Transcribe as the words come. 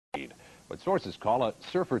what sources call a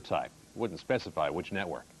surfer type. Wouldn't specify which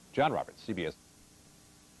network. John Roberts, CBS.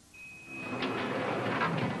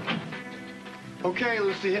 Okay,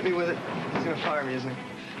 Lucy, hit me with it. He's gonna fire me, isn't he?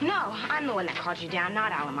 No, I'm the one that called you down,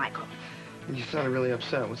 not Alan Michael. You sounded really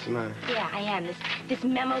upset. What's the matter? Yeah, I am. This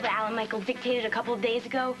memo that Alan Michael dictated a couple of days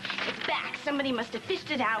ago, it's back. Somebody must have fished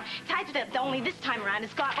it out, typed it up, only this time around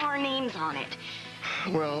it's got our names on it.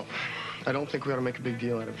 Well, I don't think we ought to make a big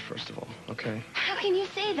deal out of it, first of all, okay? How can you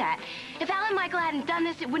say that? If Alan Michael hadn't done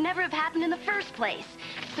this, it would never have happened in the first place.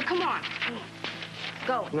 So come on.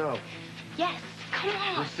 Go. No. Yes, come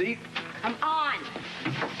on. Receipt? Come on.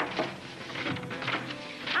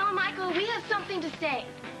 Alan Michael, we have something to say.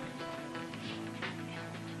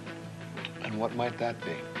 And what might that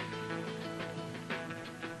be?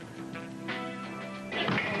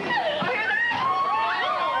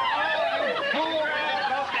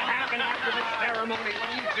 Thank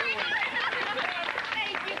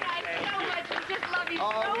you guys so much. We just love you so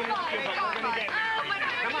much. Oh my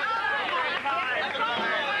God.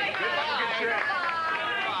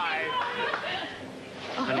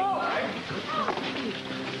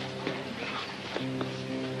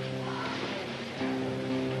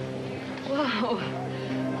 Whoa. Oh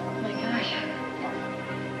my gosh.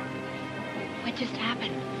 What just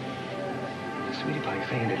happened? Sweetie pie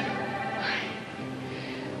fainted.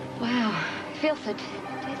 Wow. I feel so dizzy.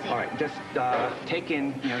 All right, just take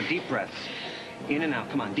in, deep breaths. In and out.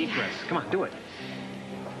 Come on, deep breaths. Come on, do it.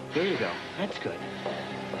 There you go. That's good.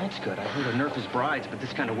 That's good. I heard of Nerfa's brides, but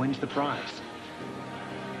this kind of wins the prize.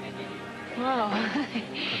 Whoa.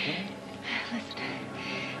 Okay? Listen,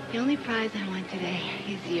 the only prize I want today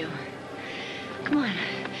is you. Come on.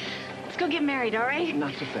 Let's go get married, all right?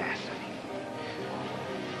 Not so fast.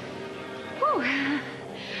 Whew.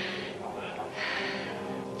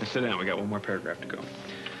 Now sit down. We got one more paragraph to go.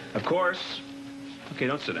 Of course. Okay,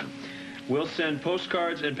 don't sit down. We'll send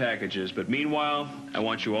postcards and packages, but meanwhile, I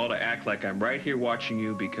want you all to act like I'm right here watching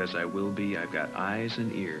you because I will be. I've got eyes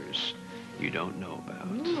and ears you don't know about.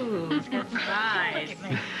 Ooh, he's got size.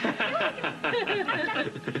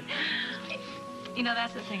 You know,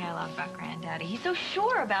 that's the thing I love about Granddaddy. He's so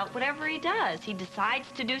sure about whatever he does. He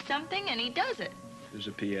decides to do something, and he does it. There's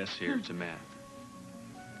a P.S. here. It's a math.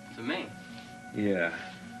 To me. Yeah.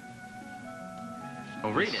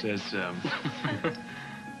 Oh, read it. Says,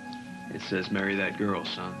 it says, marry that girl,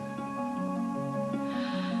 son.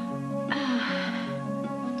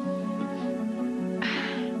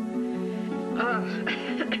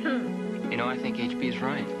 You know, I think HB is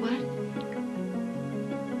right. What?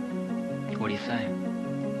 What do you say?